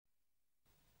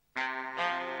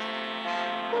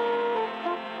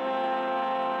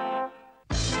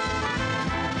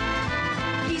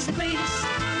He's the greatest,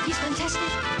 he's fantastic.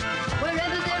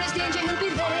 Wherever there is danger, he'll be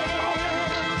there.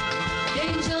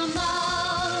 Danger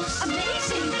Mouse,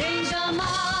 amazing. Danger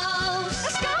Mouse,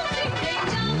 astounding.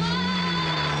 Danger Mouse.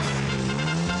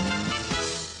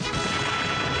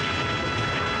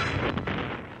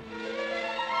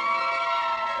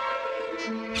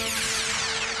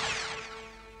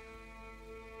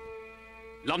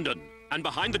 London. And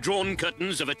behind the drawn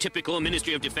curtains of a typical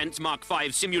Ministry of Defence Mark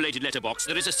V simulated letterbox,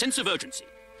 there is a sense of urgency.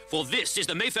 For this is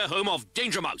the Mayfair home of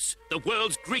Danger Mouse, the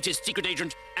world's greatest secret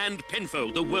agent, and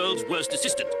Penfold, the world's worst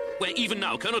assistant, where even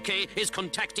now Colonel K is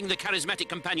contacting the charismatic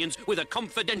companions with a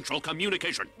confidential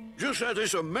communication. Just had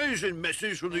this amazing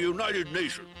message from the United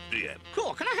Nations, DM.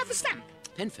 Cool, can I have the stamp?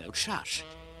 Penfold, shush.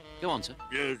 Go on, sir.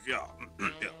 Yes, yeah.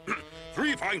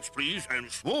 3 pints, please, and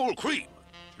small cream.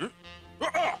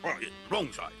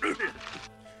 Wrong side.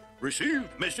 Received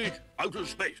message out of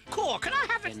space. Cool, can I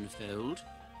have it? Penfold.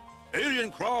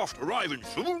 Alien craft arriving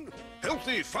soon.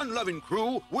 Healthy, fun-loving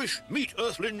crew wish meet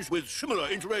Earthlings with similar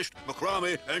interest,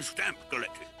 macrame and stamp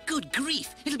collecting. Good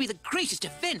grief! It'll be the greatest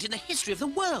event in the history of the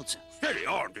world, sir. Steady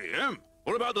on, DM.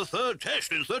 What about the 3rd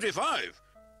test in 35?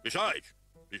 Besides,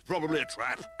 it's probably a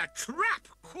trap. A trap?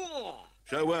 Cool.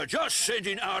 So we're just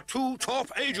sending our 2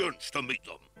 top agents to meet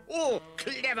them. Oh,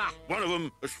 clever. One of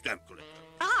them a stamp collector.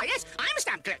 Ah, yes, I'm a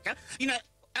stamp collector. You know,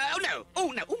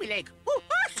 oh, my leg. Oh,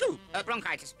 achoo.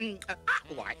 Bronchitis.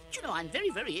 Why? Do you know, I'm very,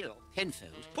 very ill.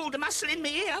 Penfold. Pulled a muscle in my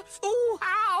ear. Oh,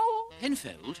 how?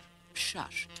 Penfold,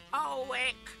 shush. Oh,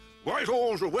 heck.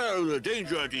 Whitehall's aware of the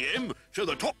danger, DM, so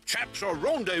the top chaps are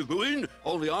rendezvousing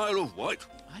on the Isle of Wight.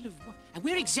 Isle of Wight? And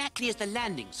where exactly is the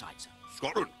landing site, sir?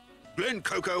 Scotland. Glen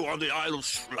Coco on the Isle of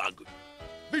Slug.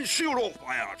 Been sealed off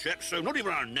by our chaps, so not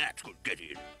even our gnats could get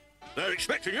in. They're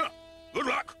expecting you. Good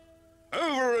luck.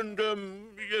 Over and,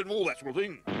 all that sort of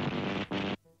thing.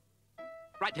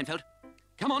 Right, Penfold.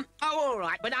 Come on. Oh, all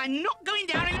right, but I'm not going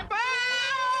down in a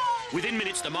boat! Within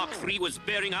minutes, the Mark III was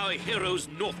bearing our heroes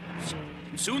northwards.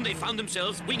 And soon they found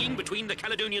themselves winging between the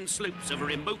Caledonian slopes of a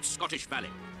remote Scottish valley.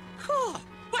 Whew,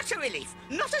 what a relief.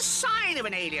 Not a sign of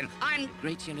an alien. I'm...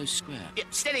 Great Yellow Square.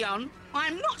 Steady on.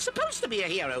 I'm not supposed to be a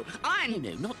hero. I'm...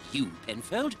 No, not you,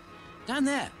 Penfold. Down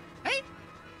there. Hey?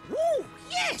 Woo,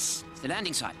 yes! It's the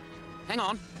landing site. Hang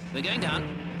on. We're going down.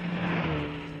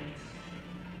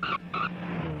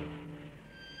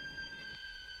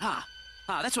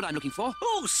 That's what I'm looking for.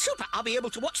 Oh, super. I'll be able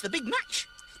to watch the big match.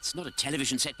 It's not a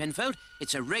television set, Penfold.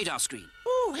 It's a radar screen.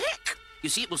 Oh, heck. You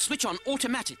see, it will switch on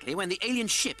automatically when the alien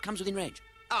ship comes within range.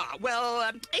 Ah,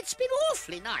 well, it's been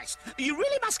awfully nice. You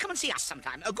really must come and see us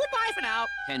sometime. Goodbye for now.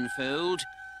 Penfold.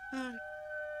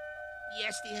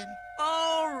 Yes, dear.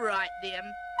 All right, dear.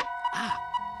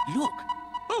 Look.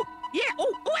 Oh, yeah.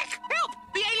 Oh, heck, help!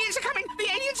 The aliens are coming! The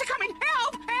aliens are coming!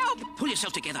 Help! Help! Pull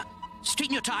yourself together.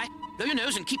 Straighten your tie, blow your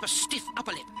nose, and keep a stiff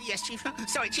upper lip. Yes, Chief.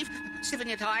 Sorry, Chief. Stiffen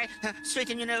your tie,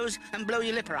 straighten your nose, and blow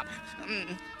your lipper up.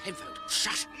 Penfold,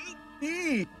 shush.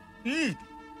 Penfold,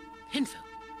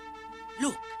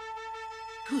 look.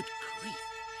 Good grief.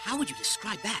 How would you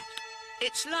describe that?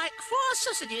 It's like 4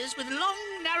 sausages with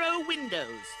long, narrow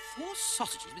windows. 4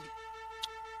 sausages with...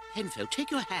 Penfold,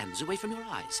 take your hands away from your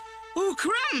eyes. Oh,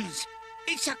 crumbs!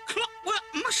 It's a clockwork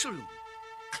mushroom.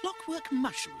 Clockwork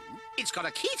mushroom? It's got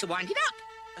a key to wind it up.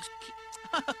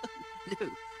 No,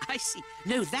 I see.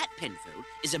 No, that, Penfold,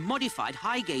 is a modified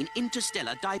high-gain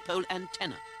interstellar dipole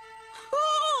antenna.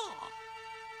 Oh!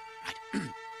 Right.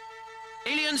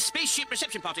 Alien spaceship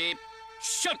reception party.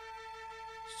 Show.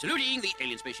 Saluting the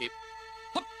alien spaceship.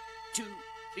 Hop, 2,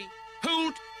 3.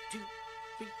 Hold, 2,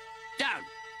 3. Down,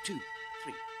 2,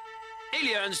 3.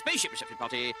 Alien spaceship reception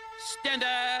party.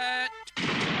 Standard.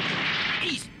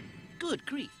 Easy. Good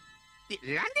grief. It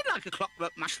landed like a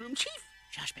clockwork mushroom, Chief.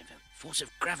 Shush, Penfold. Force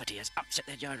of gravity has upset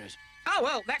their gyros. Oh,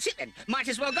 well, that's it then. Might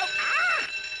as well go.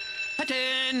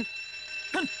 Pattern.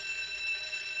 Hunt.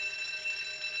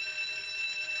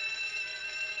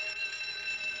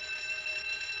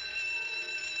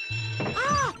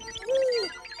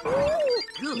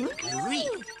 Good grief.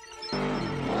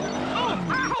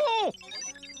 Ow!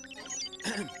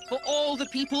 For all the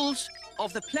peoples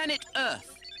of the planet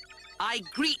Earth, I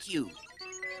greet you.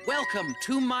 Welcome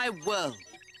to my world.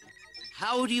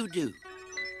 How do you do?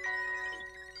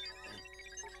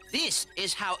 This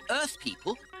is how Earth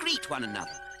people greet one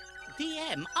another.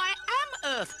 DM, I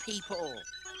am Earth people.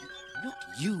 Not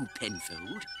you,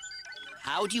 Penfold.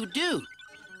 How do you do?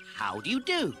 How do you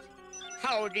do?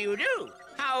 How do you do?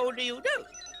 How do you do?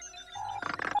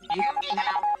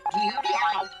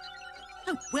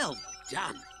 Oh, well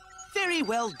done. Very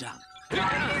well done.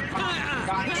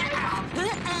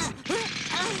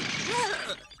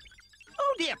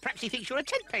 Oh dear, perhaps he thinks you're a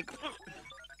tent peg.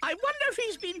 I wonder if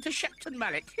he's been to Shepton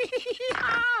Mallet.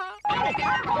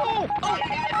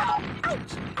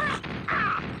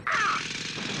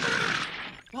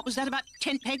 What was that about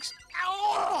tent pegs?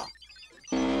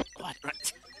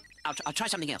 Right. I'll try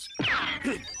something else.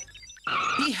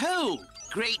 Behold,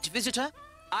 great visitor,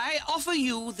 I offer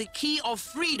you the key of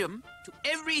freedom to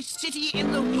every city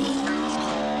in the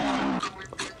world.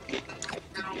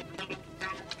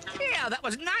 Yeah, that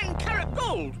was 9-carat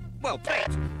gold. Well played.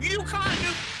 You can't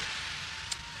do...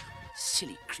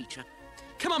 Silly creature.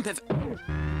 Come on, Penfold.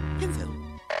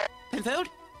 Penfold?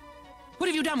 What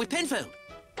have you done with Penfold?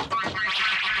 Ow!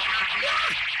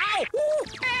 Ooh,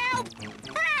 help!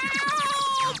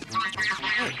 Help!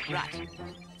 Oh, right.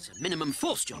 It's a minimum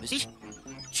force job, is it?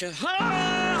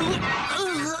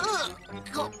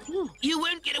 You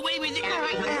won't get away with it.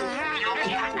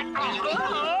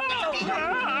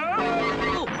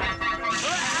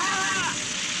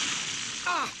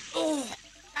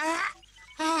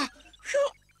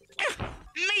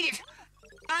 Made it.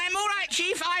 I'm all right,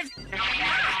 Chief.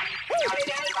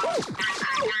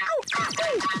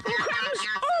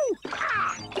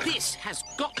 This has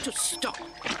got to stop.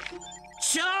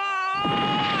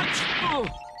 Charge! Oh,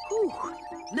 whew.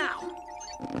 Now.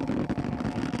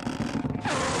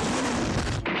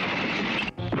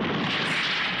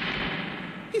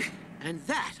 And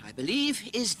that, I believe,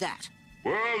 is that.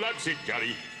 Well, that's it,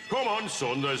 Gary. Come on,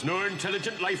 son. There's no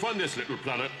intelligent life on this little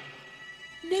planet.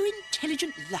 No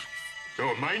intelligent life.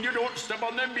 So mind you don't step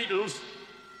on them beetles.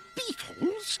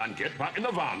 Beetles? And get back in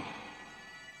the van.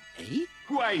 Eh?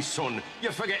 Why, son?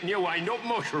 You're forgetting your wind-up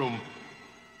mushroom.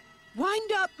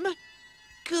 Wind up,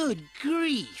 Good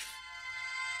grief.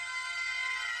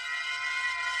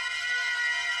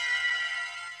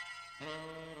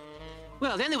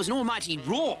 Well, then there was an almighty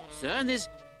roar, sir, and there's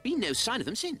been no sign of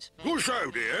them since. Good so,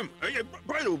 dear.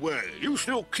 By the way, you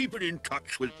still keeping in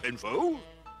touch with Penfold?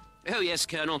 Oh, yes,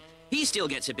 Colonel. He still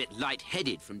gets a bit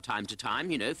light-headed from time to time,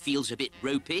 you know, feels a bit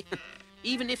ropey,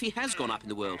 even if he has gone up in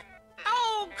the world.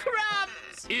 Oh,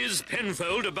 crumbs! Is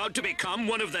Penfold about to become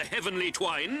one of the heavenly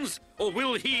twines? Or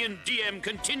will he and DM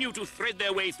continue to thread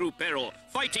their way through peril,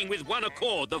 fighting with one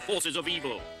accord the forces of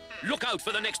evil? Look out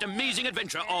for the next amazing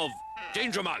adventure of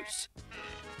Danger Mouse.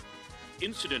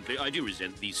 Incidentally, I do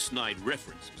resent these snide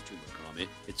references to macrame.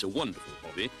 It's a wonderful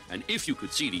hobby, and if you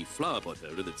could see the flower pot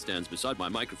holder that stands beside my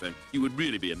microphone, you would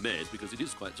really be amazed, because it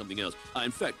is quite something else. I, in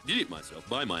fact, did it myself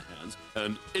by my hands,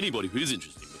 and anybody who is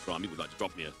interested in macrame would like to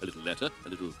drop me a little letter,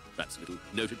 perhaps a little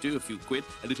note or two, a few quid,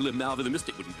 a little Malvin the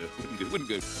Mystic wouldn't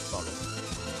go far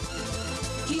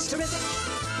off. He's terrific.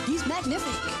 He's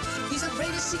magnific. He's the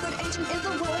greatest secret agent in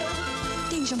the world.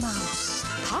 Danger Mouse.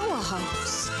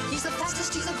 Powerhouse. He's the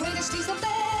fastest, he's the greatest, he's the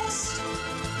best.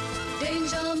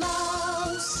 Danger Mouse.